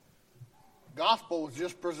gospel was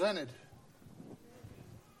just presented. You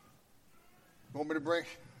want me to bring?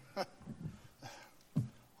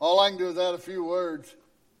 All I can do is add a few words,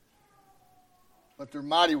 but they're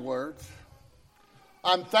mighty words.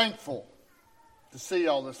 I'm thankful to see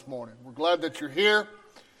y'all this morning. We're glad that you're here.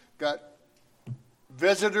 Got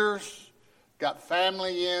visitors, got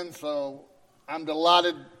family in, so I'm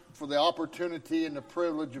delighted for the opportunity and the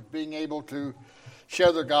privilege of being able to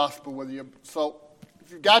share the gospel with you. So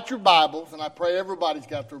if you've got your Bibles, and I pray everybody's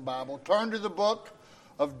got their Bible, turn to the book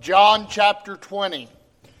of John chapter 20.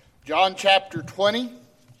 John chapter 20.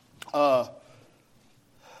 I'll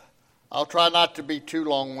try not to be too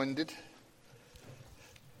long-winded.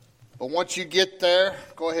 But once you get there,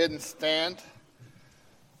 go ahead and stand.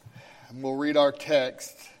 And we'll read our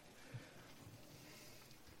text.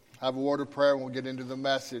 Have a word of prayer and we'll get into the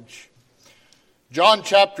message. John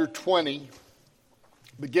chapter 20,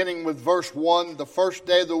 beginning with verse 1. The first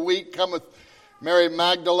day of the week cometh Mary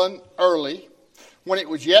Magdalene early, when it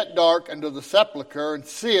was yet dark, unto the sepulchre, and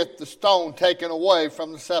seeth the stone taken away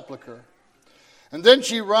from the sepulchre. And then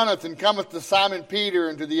she runneth and cometh to Simon Peter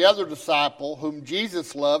and to the other disciple, whom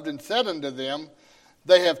Jesus loved, and said unto them,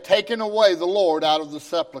 They have taken away the Lord out of the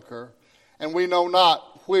sepulchre, and we know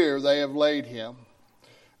not where they have laid him.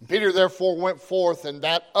 And Peter therefore went forth, and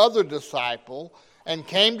that other disciple, and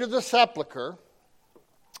came to the sepulchre,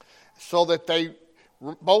 so that they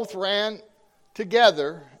both ran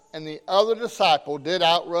together. And the other disciple did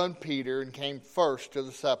outrun Peter, and came first to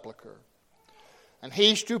the sepulchre. And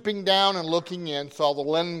he, stooping down and looking in, saw the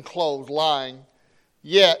linen clothes lying,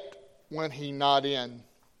 yet went he not in.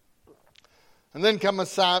 And then cometh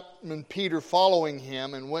Simon Peter following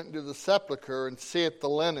him, and went into the sepulchre, and seeth the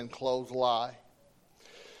linen clothes lie.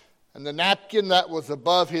 And the napkin that was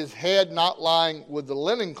above his head not lying with the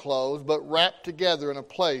linen clothes, but wrapped together in a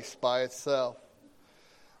place by itself.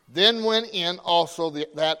 Then went in also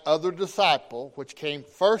that other disciple, which came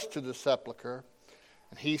first to the sepulchre,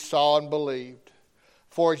 and he saw and believed.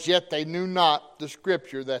 For as yet they knew not the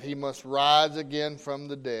scripture, that he must rise again from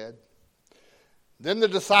the dead. Then the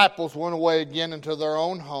disciples went away again into their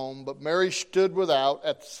own home, but Mary stood without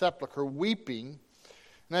at the sepulchre weeping.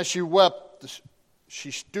 And as she wept,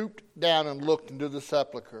 she stooped down and looked into the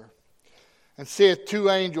sepulchre, and seeth two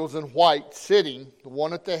angels in white sitting, the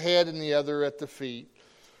one at the head and the other at the feet,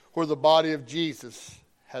 where the body of Jesus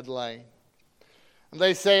had lain. And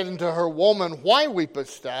they said unto her, Woman, why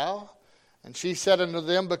weepest thou? And she said unto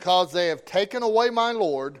them, Because they have taken away my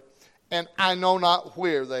Lord, and I know not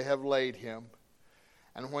where they have laid him.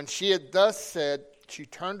 And when she had thus said, she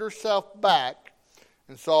turned herself back,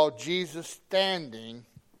 and saw Jesus standing,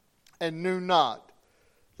 and knew not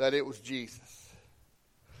that it was Jesus.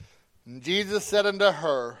 And Jesus said unto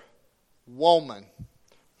her, Woman,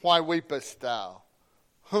 why weepest thou?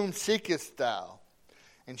 Whom seekest thou?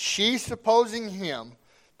 And she, supposing him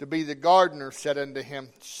to be the gardener, said unto him,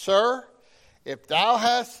 Sir, if thou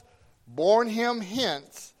hast borne him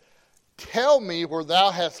hence, tell me where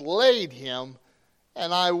thou hast laid him,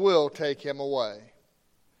 and I will take him away.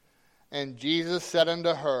 And Jesus said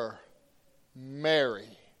unto her,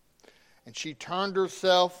 Mary. And she turned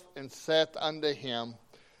herself and said unto him,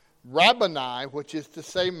 Rabboni, which is to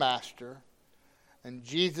say, Master. And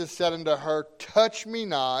Jesus said unto her, Touch me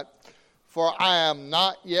not, for I am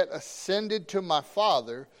not yet ascended to my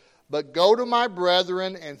Father, but go to my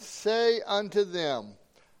brethren and say unto them,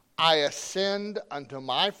 I ascend unto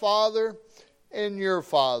my Father and your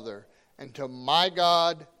Father, and to my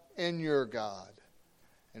God and your God.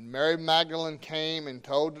 And Mary Magdalene came and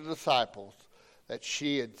told the disciples that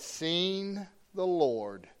she had seen the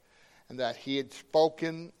Lord, and that he had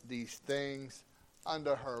spoken these things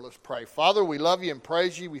unto her. Let's pray. Father, we love you and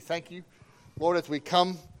praise you. We thank you, Lord, as we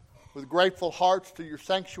come with grateful hearts to your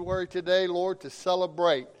sanctuary today, Lord, to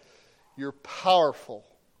celebrate your powerful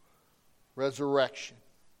resurrection.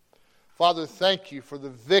 Father, thank you for the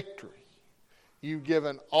victory you've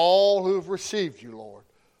given all who have received you, Lord,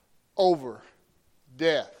 over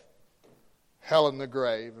death, hell, and the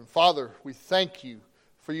grave. And Father, we thank you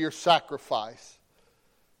for your sacrifice.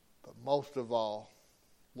 But most of all,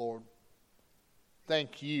 Lord,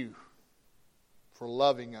 thank you for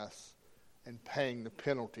loving us and paying the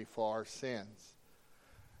penalty for our sins.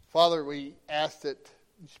 Father, we ask that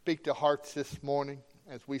you speak to hearts this morning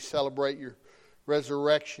as we celebrate your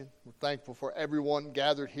resurrection. We're thankful for everyone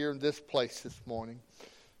gathered here in this place this morning,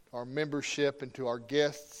 to our membership and to our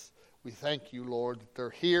guests. We thank you, Lord, that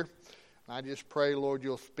they're here. And I just pray, Lord,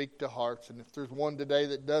 you'll speak to hearts. And if there's one today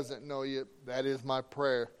that doesn't know you, that is my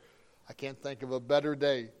prayer. I can't think of a better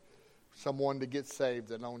day for someone to get saved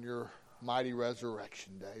than on your mighty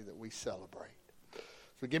resurrection day that we celebrate.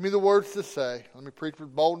 So give me the words to say. Let me preach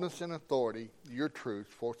with boldness and authority your truth.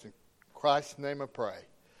 For it's in Christ's name I pray.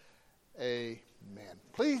 Amen.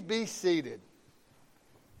 Please be seated.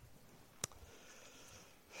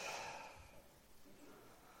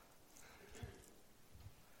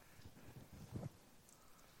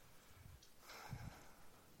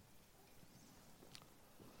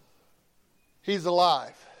 He's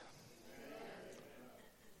alive.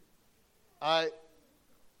 I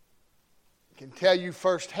can tell you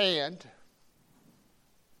firsthand,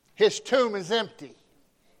 his tomb is empty.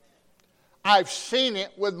 I've seen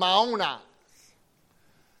it with my own eyes.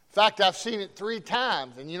 In fact, I've seen it 3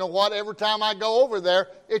 times. And you know what? Every time I go over there,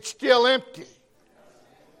 it's still empty.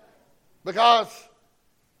 Because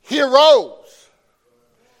he arose.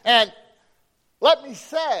 And let me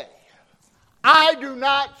say, I do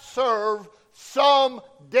not serve some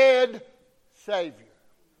dead Savior.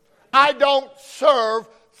 I don't serve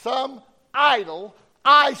some idol.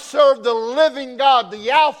 I serve the living God,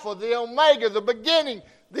 the Alpha, the Omega, the beginning,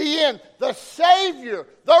 the end, the Savior,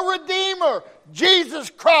 the Redeemer, Jesus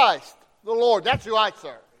Christ, the Lord. That's who I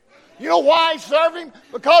serve. You know why I serve Him?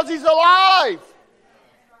 Because He's alive.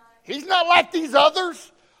 He's not like these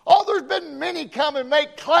others. Oh, there's been many come and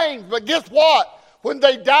make claims, but guess what? When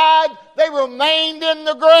they died, they remained in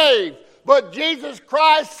the grave. But Jesus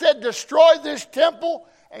Christ said, destroy this temple,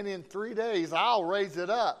 and in 3 days I'll raise it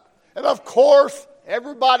up. And of course,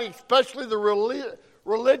 everybody, especially the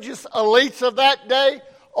religious elites of that day,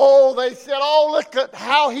 oh, they said, oh, look at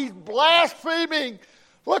how he's blaspheming.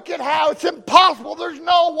 Look at how it's impossible. There's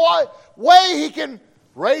no way he can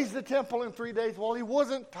raise the temple in 3 days. Well, he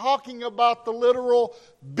wasn't talking about the literal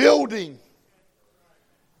building.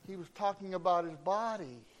 He was talking about his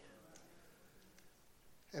body.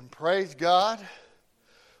 And praise God,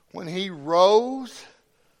 when he rose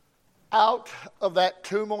out of that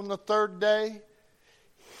tomb on the 3rd day,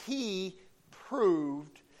 he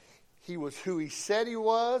proved he was who he said he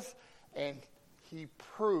was, and he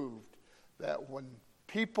proved that when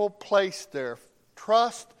people place their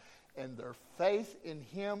trust and their faith in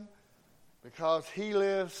him, because he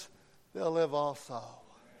lives, they'll live also.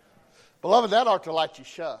 Beloved, that ought to light you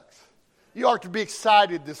shucks. You ought to be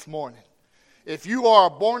excited this morning. If you are a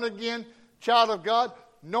born-again child of God,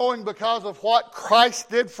 knowing because of what Christ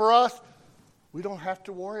did for us, we don't have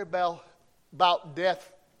to worry about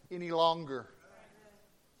death any longer.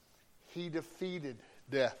 He defeated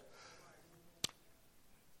death.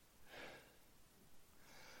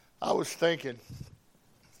 I was thinking,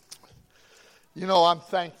 you know, I'm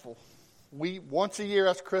thankful. We, once a year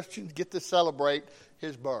as Christians, get to celebrate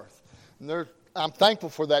his birth. And I'm thankful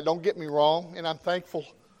for that, don't get me wrong. And I'm thankful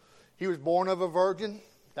he was born of a virgin.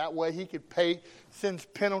 That way he could pay sin's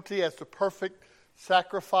penalty as the perfect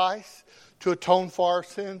sacrifice to atone for our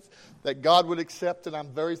sins that God would accept. And I'm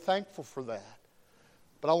very thankful for that.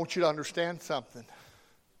 But I want you to understand something.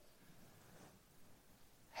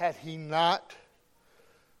 Had he not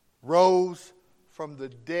rose from the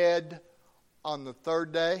dead on the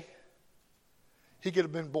 3rd day, he could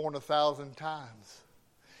have been born 1,000 times.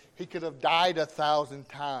 He could have died 1,000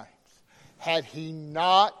 times. Had he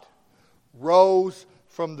not rose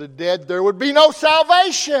from the dead, there would be no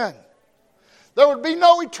salvation. There would be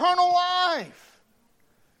no eternal life.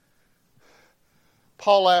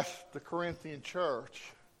 Paul asked the Corinthian church,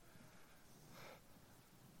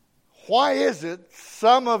 why is it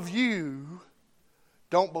some of you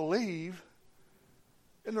don't believe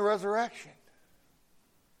in the resurrection?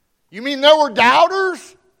 You mean there were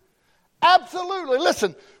doubters? Absolutely.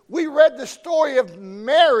 Listen, we read the story of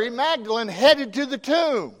Mary Magdalene headed to the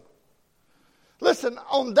tomb. Listen,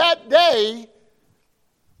 on that day,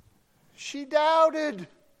 she doubted.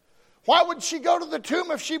 Why would she go to the tomb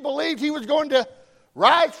if she believed he was going to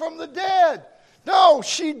rise from the dead? No,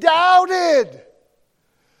 she doubted.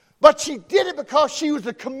 But she did it because she was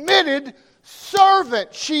a committed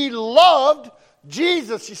servant. She loved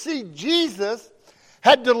Jesus. You see, Jesus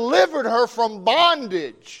had delivered her from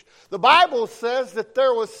bondage. The Bible says that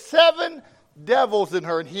there was 7 devils in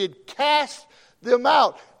her, and he had cast them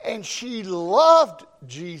out. And she loved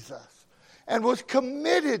Jesus and was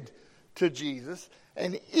committed to Jesus.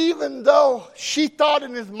 And even though she thought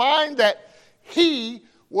in his mind that he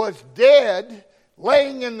was dead,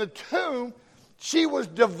 laying in the tomb, she was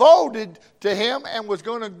devoted to him and was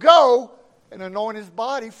going to go and anoint his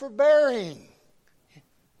body for burying.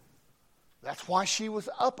 That's why she was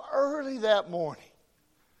up early that morning.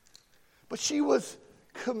 But she was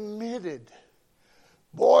committed.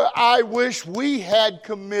 Boy, I wish we had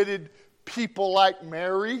committed people like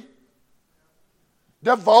Mary.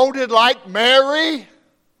 Devoted like Mary.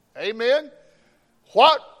 Amen.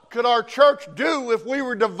 What could our church do if we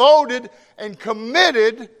were devoted and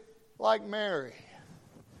committed like Mary?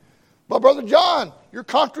 But Brother John, you're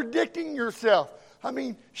contradicting yourself. I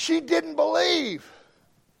mean, she didn't believe.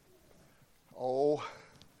 Oh,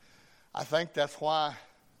 I think that's why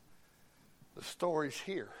the story's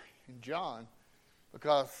here in John,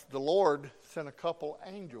 because the Lord sent a couple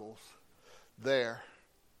angels there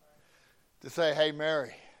to say, hey,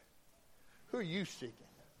 Mary, who are you seeking?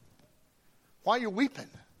 Why are you weeping?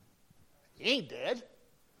 He ain't dead.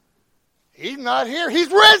 He's not here.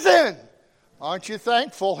 He's risen. Aren't you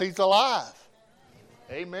thankful he's alive?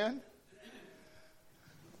 Amen.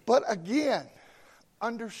 But again,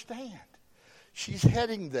 understand, she's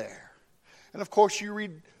heading there. And of course, you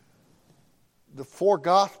read the 4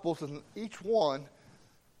 Gospels, and each one,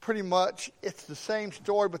 pretty much, it's the same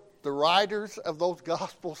story, but the writers of those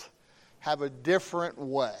Gospels have a different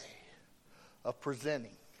way of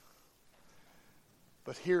presenting.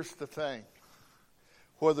 But here's the thing.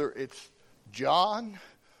 Whether it's John,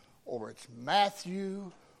 or it's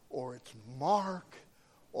Matthew, or it's Mark,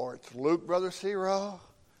 or it's Luke, Brother Ciro,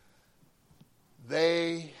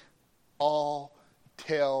 they all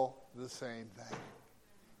tell the same thing.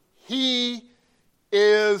 He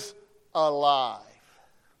is alive.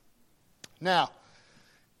 Now,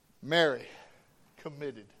 Mary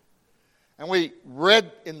committed. And we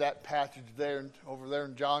read in that passage there, over there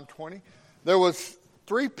in John 20, there was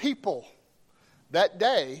 3 people that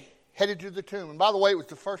day headed to the tomb. And by the way, it was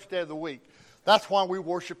the first day of the week. That's why we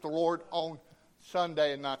worship the Lord on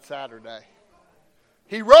Sunday and not Saturday.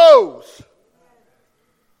 He rose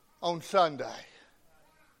on Sunday.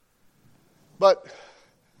 But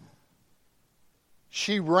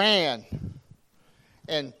she ran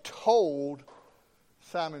and told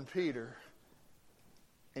Simon Peter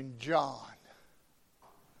and John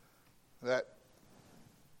that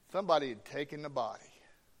somebody had taken the body.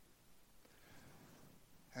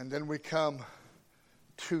 And then we come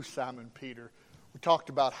to Simon Peter. We talked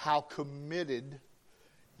about how committed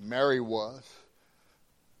Mary was,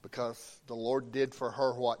 because the Lord did for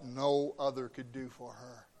her what no other could do for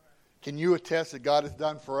her. Can you attest that God has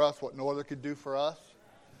done for us what no other could do for us?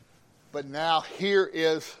 But now here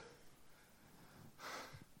is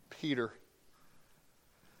Peter.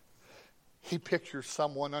 He pictures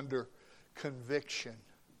someone under conviction.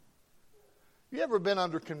 You ever been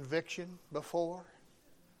under conviction before?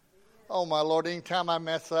 Oh, my Lord, anytime I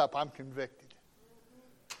mess up, I'm convicted.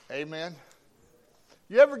 Amen.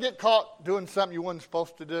 You ever get caught doing something you weren't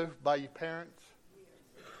supposed to do by your parents?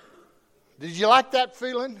 Did you like that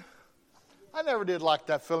feeling? I never did like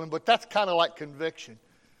that feeling, but that's kind of like conviction.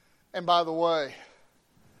 And by the way,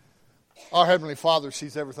 our Heavenly Father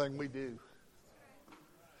sees everything we do.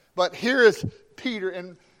 But here is Peter,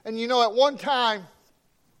 and you know, at one time,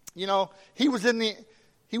 you know, he was in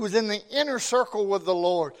the inner circle with the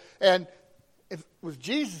Lord. And it was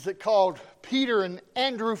Jesus that called Peter and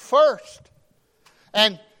Andrew first.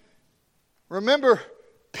 And remember,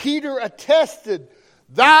 Peter attested,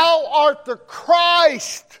 "Thou art the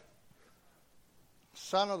Christ,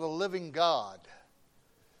 Son of the living God."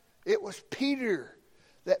 It was Peter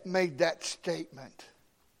that made that statement.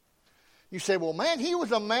 You say, well, man, he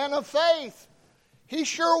was a man of faith. He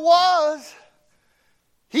sure was.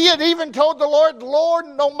 He had even told the Lord, "Lord,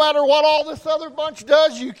 no matter what all this other bunch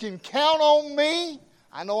does, you can count on me."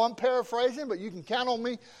 I know I'm paraphrasing, but you can count on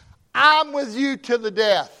me. I'm with you to the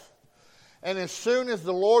death. And as soon as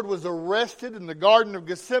the Lord was arrested in the Garden of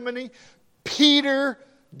Gethsemane, Peter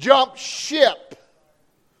jumped ship.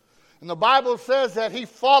 And the Bible says that he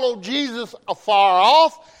followed Jesus afar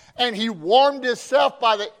off, and he warmed himself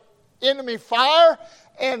by the enemy fire.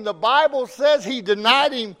 And the Bible says he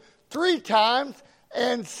denied him 3 times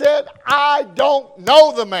and said, "I don't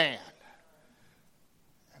know the man."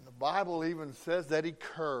 And the Bible even says that he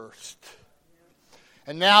cursed.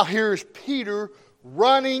 And now here's Peter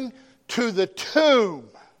running to the tomb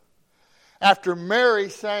after Mary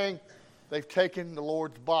saying, "They've taken the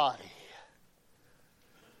Lord's body."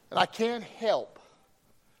 And I can't help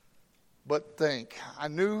but think, I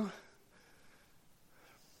knew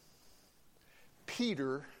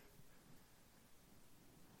Peter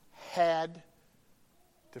had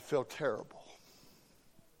to feel terrible,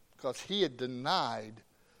 because he had denied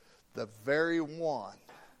the very one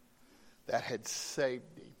that had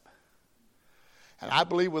saved him. And I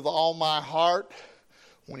believe with all my heart,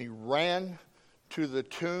 when he ran to the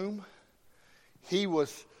tomb, he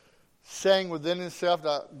was saying within himself,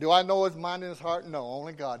 do I know his mind and his heart? No,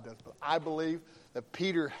 only God does. But I believe that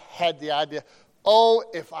Peter had the idea, oh,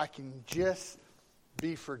 if I can just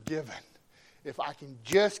be forgiven. If I can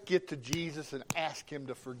just get to Jesus and ask him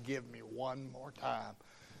to forgive me one more time.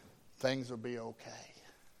 things will be okay.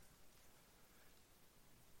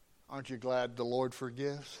 Aren't you glad the Lord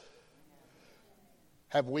forgives?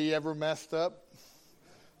 Have we ever messed up?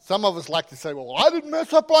 Some of us like to say, well, I didn't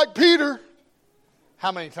mess up like Peter.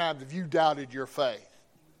 How many times have you doubted your faith?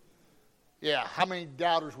 Yeah, how many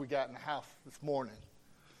doubters we got in the house this morning?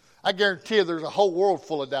 I guarantee you there's a whole world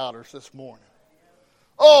full of doubters this morning.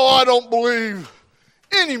 Oh, I don't believe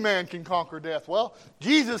any man can conquer death. Well,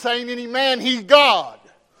 Jesus ain't any man, he's God.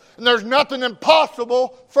 And there's nothing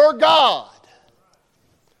impossible for God.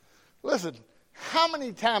 Listen, how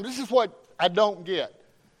many times, this is what I don't get.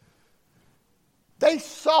 They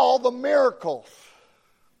saw the miracles.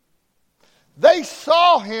 They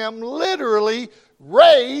saw him literally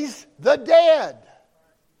raise the dead.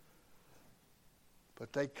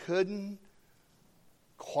 But they couldn't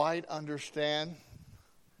quite understand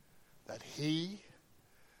that he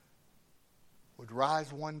would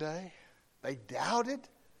rise one day. They doubted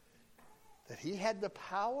that he had the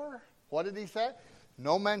power. What did he say?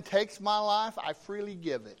 No man takes my life, I freely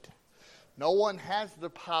give it. No one has the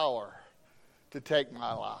power to take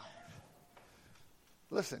my life.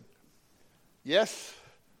 Listen, yes,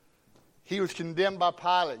 he was condemned by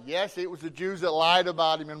Pilate. Yes, it was the Jews that lied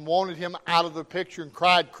about him and wanted him out of the picture and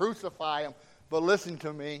cried, crucify him. But listen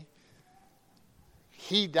to me.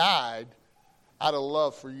 He died out of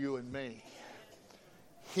love for you and me.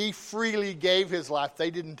 He freely gave his life. They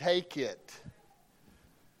didn't take it.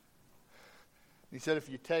 He said, if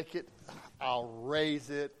you take it, I'll raise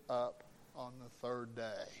it up on the third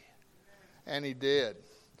day. And he did.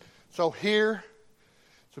 So here,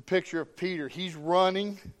 it's a picture of Peter. He's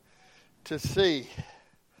running to see.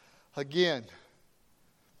 Again,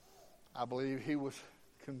 I believe he was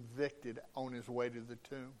convicted on his way to the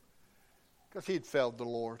tomb because he'd failed the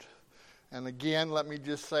Lord. And again, let me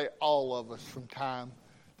just say, all of us from time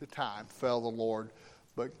to time fail the Lord.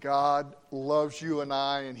 But God loves you and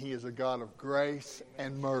I, and he is a God of grace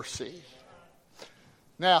and mercy.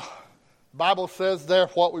 Now, the Bible says there,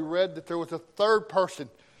 what we read, that there was a third person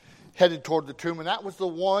headed toward the tomb, and that was the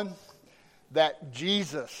one that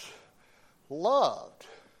Jesus loved.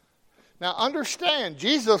 Now, understand,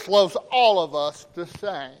 Jesus loves all of us the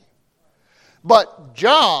same. But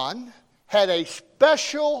John had a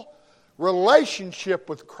special relationship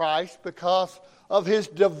with Christ because of his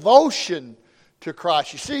devotion to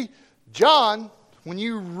Christ. You see, John, when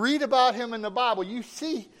you read about him in the Bible, you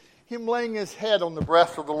see him laying his head on the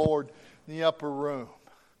breast of the Lord in the upper room.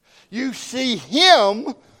 You see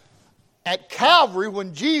him at Calvary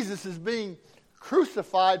when Jesus is being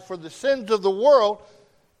crucified for the sins of the world.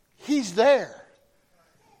 He's there.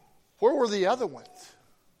 Where were the other ones?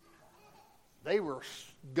 They were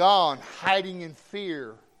gone, hiding in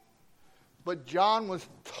fear. But John was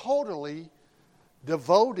totally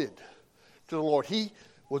devoted to the Lord. He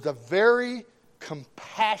was a very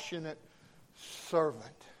compassionate servant.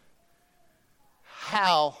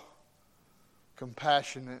 How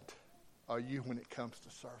compassionate are you when it comes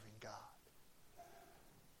to serving God?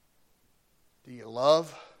 Do you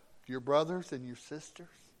love your brothers and your sisters?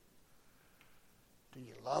 Do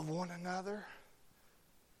you love one another?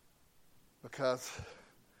 Because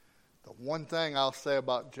the one thing I'll say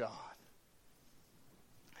about John,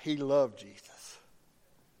 he loved Jesus.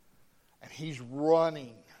 And he's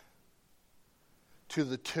running to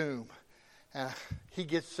the tomb. And he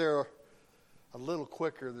gets there a little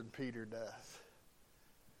quicker than Peter does.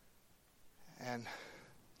 And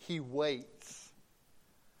he waits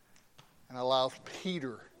and allows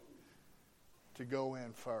Peter to go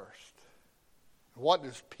in first. What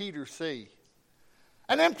does Peter see?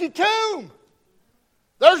 An empty tomb.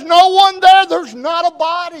 There's no one there. There's not a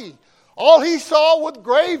body. All he saw was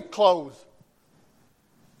grave clothes.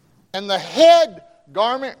 And the head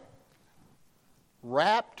garment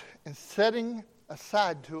wrapped and setting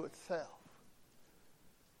aside to itself.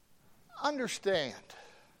 Understand,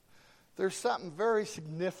 there's something very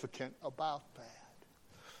significant about that.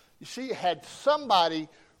 You see, had somebody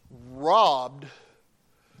robbed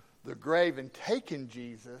the grave and taken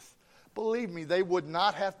Jesus, believe me, they would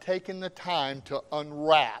not have taken the time to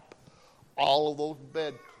unwrap all of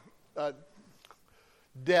those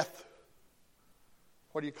death,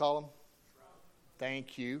 what do you call them?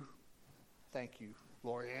 Thank you. Thank you,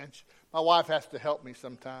 Lori Ann. My wife has to help me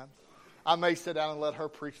sometimes. I may sit down and let her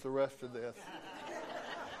preach the rest of this.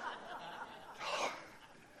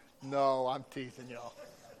 No, I'm teasing y'all.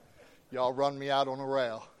 Y'all run me out on a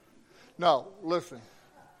rail. No, listen.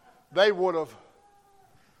 They would have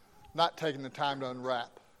not taken the time to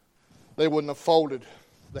unwrap. They wouldn't have folded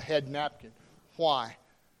the head napkin. Why?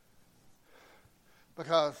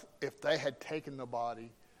 Because if they had taken the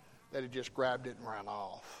body, they'd have just grabbed it and ran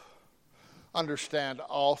off. understand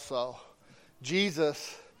also,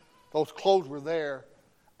 Jesus, those clothes were there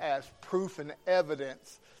as proof and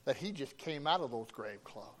evidence that he just came out of those grave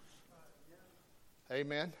clothes.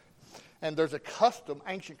 Amen. And there's a custom,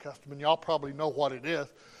 ancient custom, and y'all probably know what it is.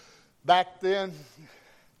 Back then,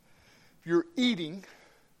 if you're eating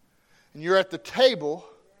and you're at the table,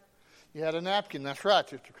 you had a napkin. That's right,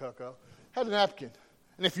 Sister Coco. Had a napkin.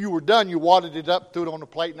 And if you were done, you wadded it up, threw it on the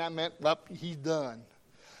plate, and that meant, well, he's done.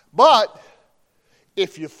 But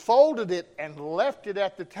if you folded it and left it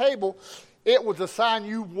at the table, it was a sign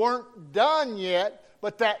you weren't done yet,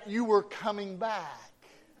 but that you were coming back.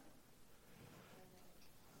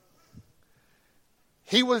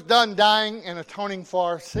 He was done dying and atoning for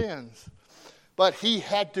our sins. But he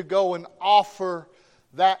had to go and offer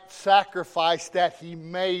that sacrifice that he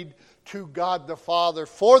made to God the Father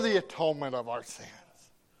for the atonement of our sins.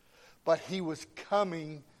 But he was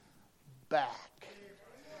coming back.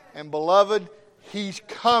 And beloved, he's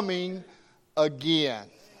coming again.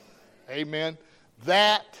 Amen.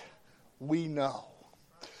 That we know.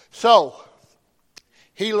 So,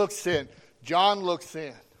 he looks in. John looks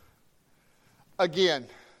in. Again,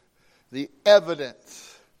 the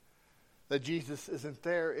evidence that Jesus isn't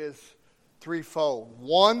there is threefold.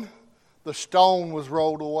 One, the stone was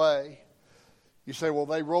rolled away. You say, well,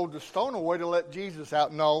 they rolled the stone away to let Jesus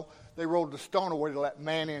out. No, they rolled the stone away to let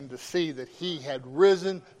man in to see that he had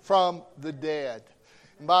risen from the dead.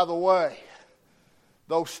 And by the way,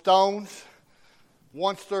 those stones,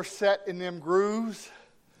 once they're set in them grooves,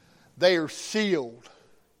 they are sealed.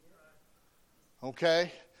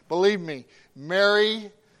 Okay? Believe me,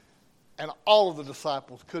 Mary and all of the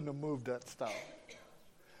disciples couldn't have moved that stone.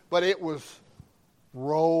 But it was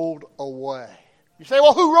rolled away. You say,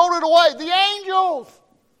 well, who rolled it away? The angels.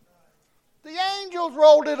 The angels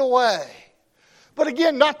rolled it away. But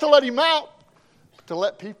again, not to let him out, but to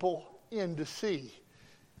let people in to see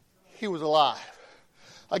he was alive.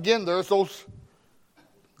 Again, there's those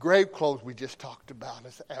grave clothes we just talked about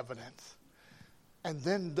as evidence. And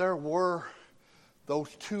then there were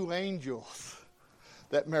those two angels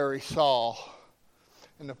that Mary saw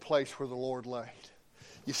in the place where the Lord laid.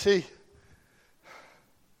 You see,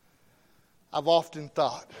 I've often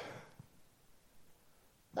thought,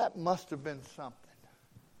 that must have been something.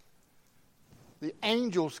 The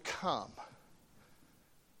angels come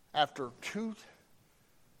after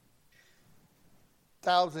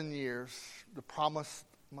 2,000 years, the promised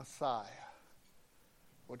Messiah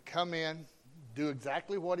would come in, do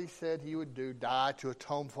exactly what he said he would do, die to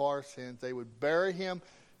atone for our sins. They would bury him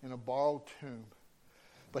in a borrowed tomb.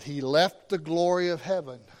 But he left the glory of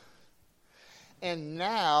heaven. And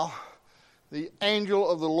now the angel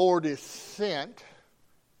of the Lord is sent,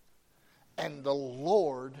 and the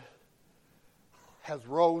Lord has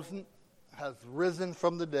risen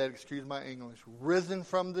from the dead. Excuse my English. Risen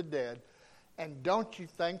from the dead. And don't you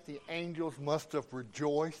think the angels must have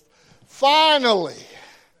rejoiced? Finally,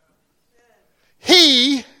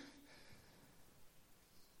 he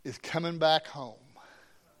is coming back home.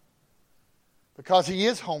 Because he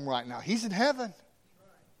is home right now. He's in heaven.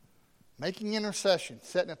 Making intercession.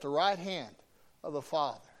 Sitting at the right hand of the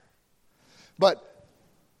Father. But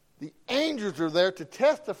the angels are there to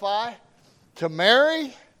testify to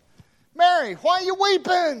Mary. Mary, why are you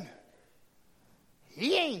weeping?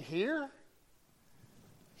 He ain't here.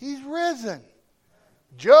 He's risen.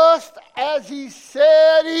 Just as he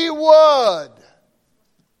said he would.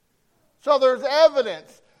 So there's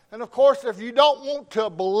evidence. And of course, if you don't want to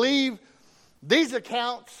believe these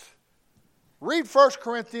accounts, read 1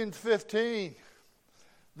 Corinthians 15.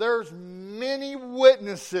 There's many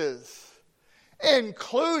witnesses,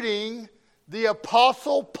 including the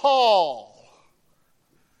Apostle Paul.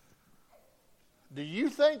 Do you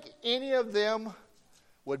think any of them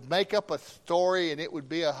would make up a story and it would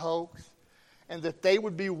be a hoax? And that they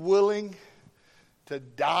would be willing to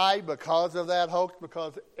die because of that hoax?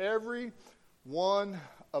 Because every one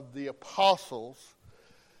of the apostles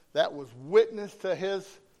that was witness to his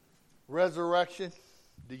resurrection,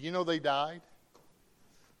 do you know they died?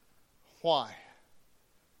 Why?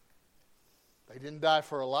 They didn't die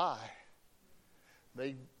for a lie.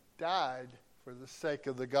 They died for the sake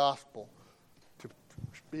of the gospel, to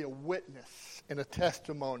be a witness and a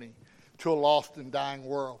testimony to a lost and dying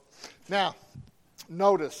world. Now,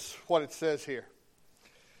 notice what it says here.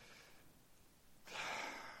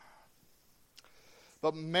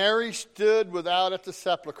 But Mary stood without at the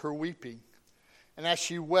sepulchre weeping. And as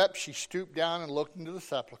she wept, she stooped down and looked into the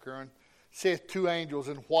sepulchre, and saith two angels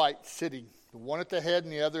in white sitting, the one at the head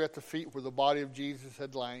and the other at the feet where the body of Jesus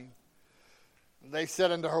had lain. And they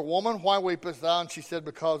said unto her, Woman, why weepest thou? And she said,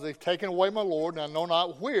 Because they've taken away my Lord, and I know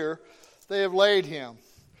not where they have laid him.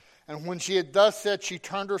 And when she had thus said, she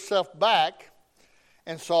turned herself back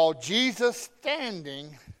and saw Jesus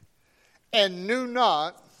standing and knew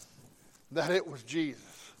not that it was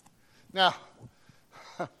Jesus. Now,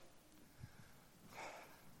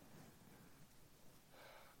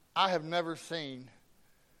 I have never seen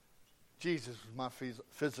Jesus with my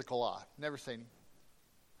physical eye. Never seen him.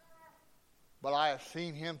 But I have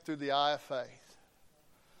seen him through the eye of faith.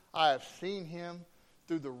 I have seen him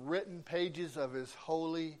through the written pages of his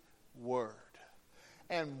holy word.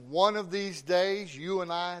 And one of these days, you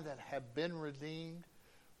and I that have been redeemed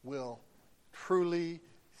will truly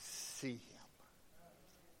see him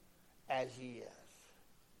as he is.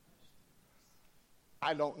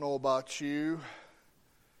 I don't know about you,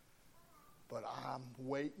 but I'm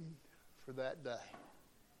waiting for that day.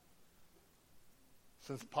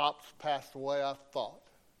 Since Pops passed away, I've thought,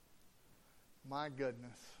 my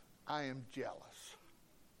goodness, I am jealous.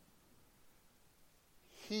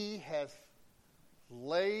 He has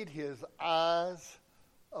laid his eyes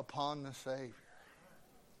upon the Savior.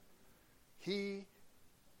 He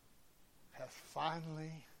has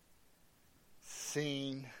finally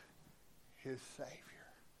seen his Savior.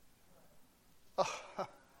 Oh,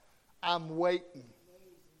 I'm waiting.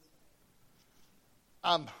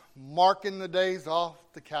 I'm marking the days off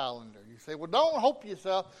the calendar. You say, well, don't hope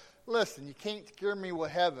yourself. Listen, you can't scare me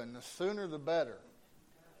with heaven. The sooner the better.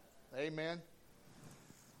 Amen.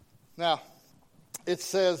 Now, it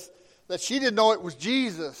says that she didn't know it was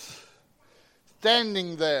Jesus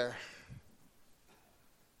standing there.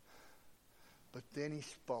 But then he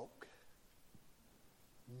spoke.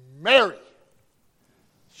 Mary.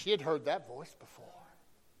 She had heard that voice before.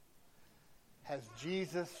 Has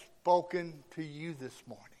Jesus spoken to you this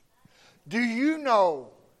morning? Do you know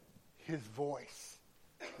his voice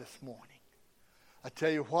this morning? I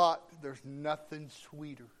tell you what, there's nothing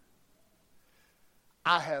sweeter.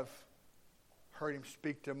 I have heard him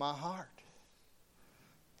speak to my heart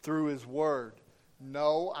through his word.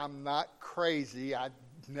 No, I'm not crazy. I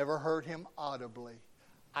never heard him audibly.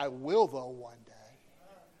 I will, though, one day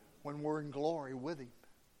when we're in glory with him.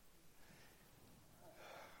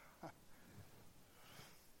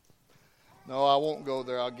 No, I won't go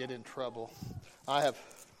there. I'll get in trouble. I've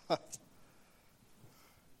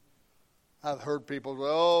heard people go,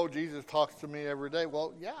 oh, Jesus talks to me every day.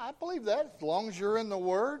 Well, yeah, I believe that. As long as you're in the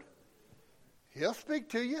Word, he'll speak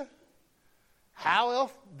to you. How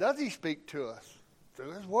else does he speak to us?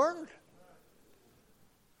 Through his Word.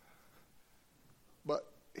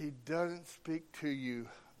 But he doesn't speak to you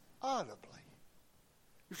audibly.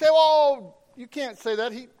 You say, well, you can't say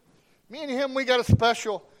that. Me and him, we got a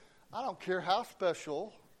special. I don't care how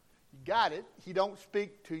special you got it. He don't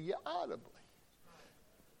speak to you audibly.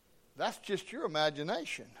 That's just your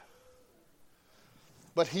imagination.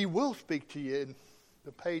 But he will speak to you in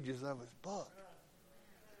the pages of his book.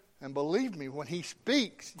 And believe me, when he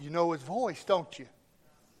speaks, you know his voice, don't you?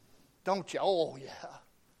 Don't you? Oh, yeah.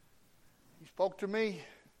 He spoke to me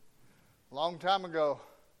a long time ago.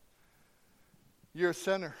 You're a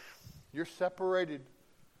sinner. You're separated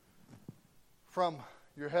from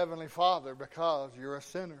your heavenly Father because you're a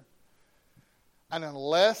sinner. And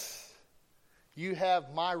unless you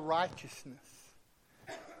have my righteousness,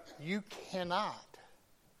 you cannot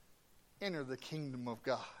enter the kingdom of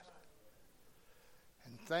God.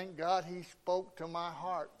 And thank God he spoke to my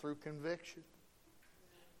heart through conviction.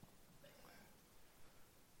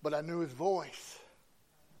 But I knew his voice.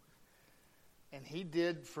 And he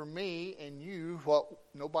did for me and you what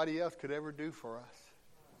nobody else could ever do for us.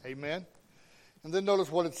 Amen? And then notice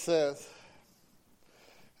what it says.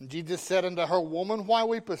 And Jesus said unto her, Woman, why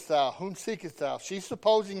weepest thou? Whom seekest thou? She,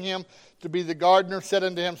 supposing him to be the gardener, said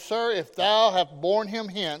unto him, Sir, if thou have borne him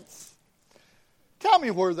hence, tell me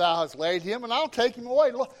where thou hast laid him, and I'll take him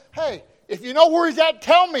away. Look, hey, if you know where he's at,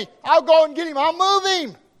 tell me. I'll go and get him. I'll move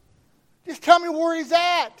him. Just tell me where he's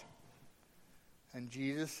at. And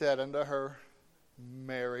Jesus said unto her,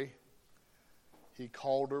 Mary. He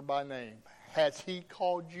called her by name. Has he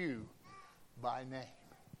called you by name?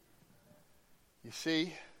 You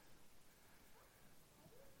see,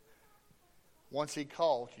 once he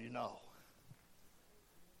calls, you know.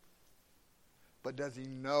 But does he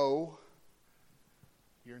know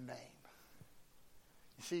your name?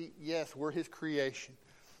 You see, yes, we're his creation.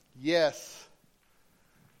 Yes,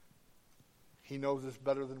 he knows us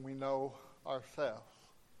better than we know ourselves.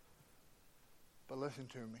 But listen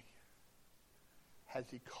to me. Has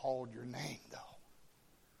he called your name, though?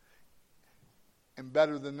 And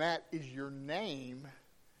better than that, is your name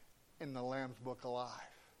in the Lamb's Book of Life?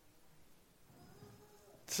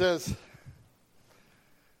 It says,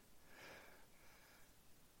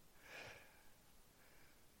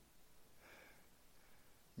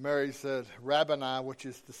 Mary said, Rabboni, which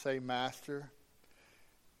is to say, Master.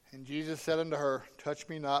 And Jesus said unto her, Touch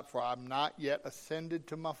me not, for I am not yet ascended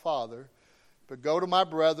to my Father, but go to my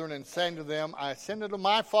brethren and say unto them, I ascended to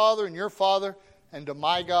my Father and your Father, and to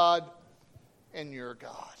my God and your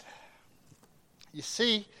God. You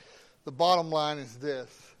see, the bottom line is this.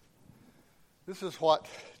 This is what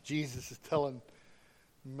Jesus is telling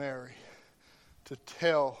Mary to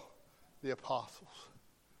tell the apostles.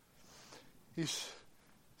 He's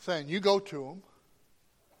saying, you go to them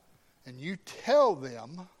and you tell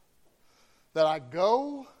them that I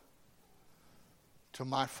go to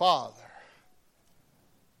my Father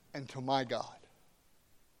and to my God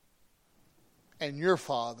and your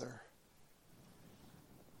Father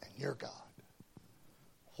and your God.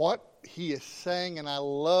 What he is saying, and I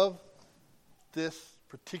love this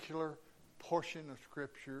particular portion of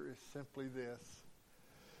Scripture, is simply this.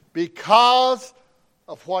 Because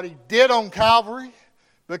of what he did on Calvary,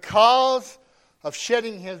 because of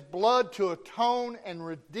shedding his blood to atone and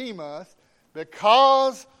redeem us,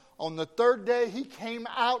 because on the third day he came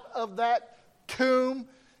out of that tomb,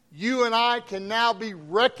 you and I can now be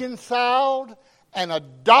reconciled and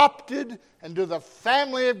adopted into the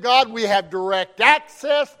family of God. We have direct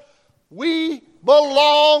access. We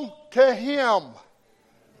belong to him,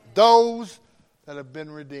 those that have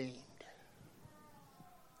been redeemed.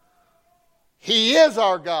 He is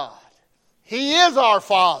our God. He is our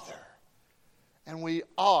Father. And we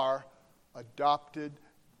are adopted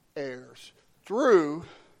heirs through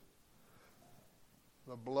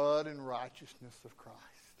the blood and righteousness of Christ.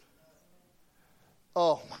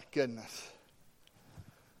 Oh my goodness.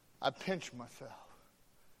 I pinch myself.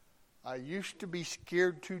 I used to be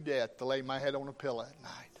scared to death to lay my head on a pillow at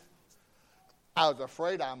night. I was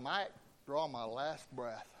afraid I might draw my last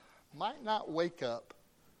breath. Might not wake up.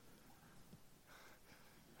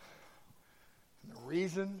 And the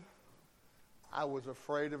reason I was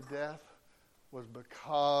afraid of death was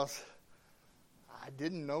because I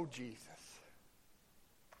didn't know Jesus.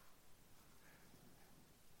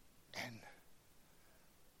 And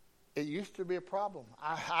it used to be a problem.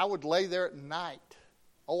 I would lay there at night.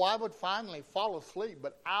 Oh, I would finally fall asleep,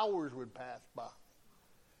 but hours would pass by.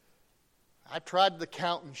 I tried the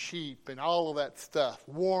counting sheep and all of that stuff.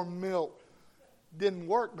 Warm milk didn't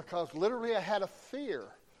work because literally I had a fear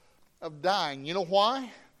of dying. You know why?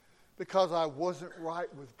 Because I wasn't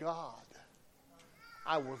right with God.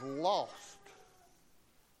 I was lost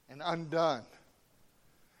and undone.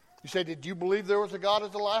 You say, did you believe there was a God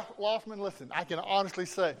as a lost man? Listen, I can honestly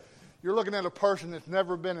say, you're looking at a person that's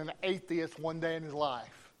never been an atheist one day in his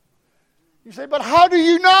life. You say, but how do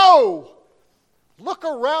you know? Look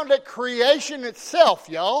around at creation itself,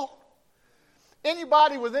 y'all.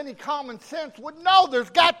 Anybody with any common sense would know there's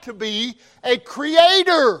got to be a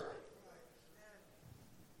creator.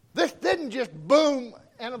 This didn't just boom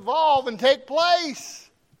and evolve and take place.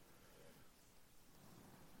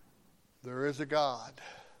 There is a God.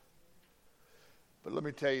 But let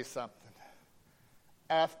me tell you something.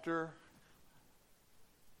 After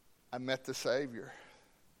I met the Savior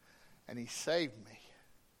and he saved me,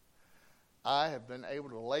 I have been able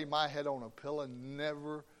to lay my head on a pillow and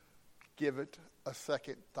never give it a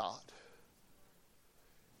second thought.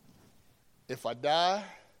 If I die,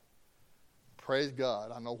 praise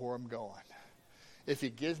God, I know where I'm going. If he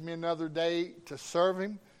gives me another day to serve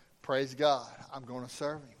him, praise God, I'm going to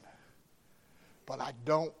serve him. But I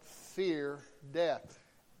don't fear death.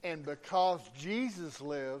 And because Jesus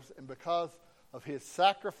lives and because of his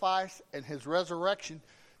sacrifice and his resurrection,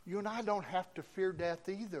 you and I don't have to fear death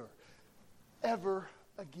either. Ever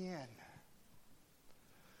again.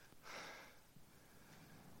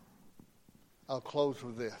 I'll close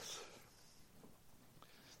with this.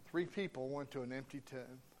 3 people went to an empty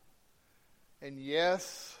tomb. And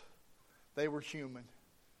yes, they were human.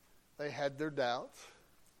 They had their doubts.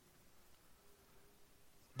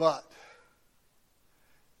 But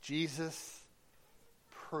Jesus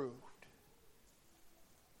proved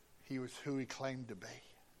he was who he claimed to be.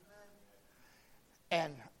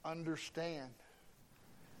 And understand,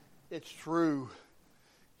 it's through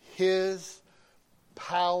his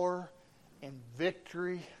power and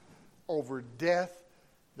victory over death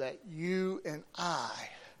that you and I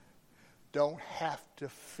don't have to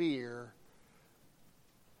fear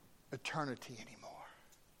eternity anymore.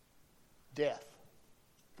 Death.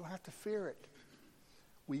 Don't have to fear it.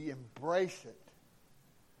 We embrace it.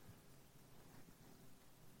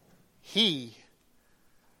 He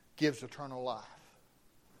gives eternal life.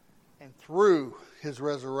 And through his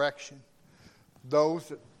resurrection, those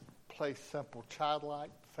that place simple childlike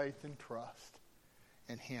faith and trust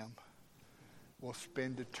in him will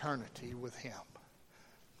spend eternity with him.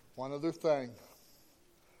 One other thing.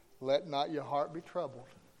 Let not your heart be troubled.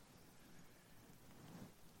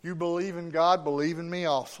 You believe in God, believe in me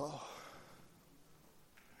also.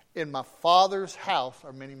 In my Father's house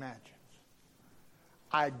are many mansions.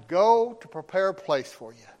 I go to prepare a place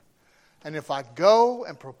for you. And if I go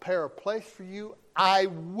and prepare a place for you, I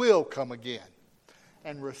will come again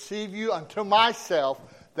and receive you unto myself,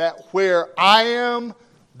 that where I am,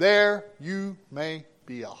 there you may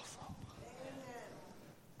be also. Amen.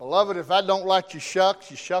 Beloved, if I don't like your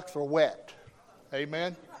shucks are wet.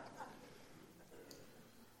 Amen.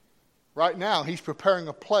 Right now, He's preparing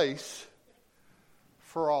a place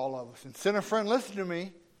for all of us. And sinner friend, listen to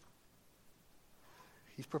me.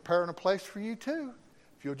 He's preparing a place for you too,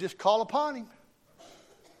 if you'll just call upon Him.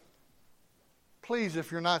 Please,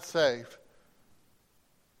 if you're not saved,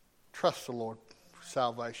 trust the Lord for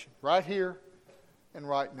salvation right here and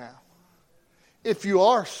right now. If you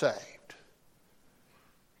are saved,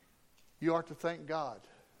 you are to thank God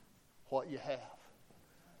what you have.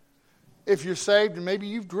 If you're saved and maybe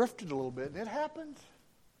you've drifted a little bit, and it happens.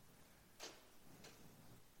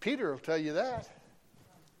 Peter will tell you that.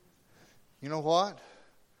 You know what?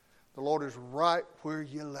 The Lord is right where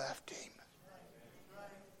you left Him.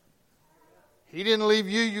 He didn't leave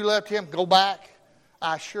you, you left Him. Go back.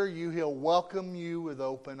 I assure you, He'll welcome you with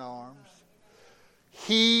open arms.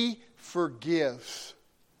 He forgives.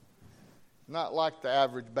 Not like the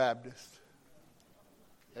average Baptist.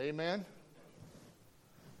 Amen?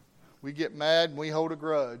 We get mad and we hold a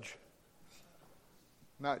grudge.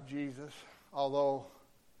 Not Jesus. Although,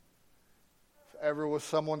 if ever was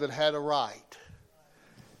someone that had a right,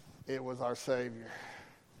 it was our Savior.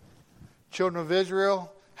 Children of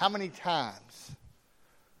Israel, how many times?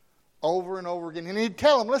 Over and over again. And He'd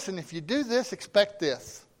tell them, listen, if you do this, expect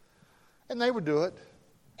this. And they would do it.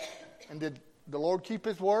 And did the Lord keep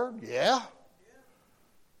His word? Yeah.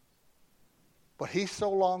 But He's so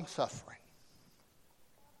long-suffering.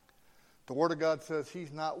 The Word of God says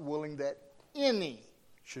He's not willing that any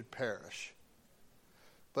should perish,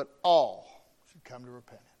 but all should come to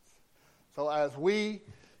repentance. So as we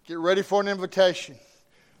get ready for an invitation,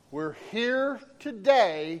 we're here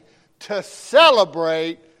today to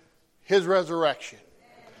celebrate His resurrection.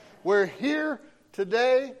 We're here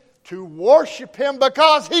today to worship Him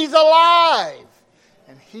because He's alive.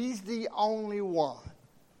 And He's the only one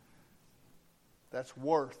that's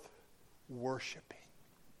worth worshiping.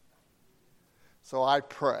 So I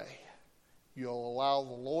pray you'll allow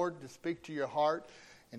the Lord to speak to your heart.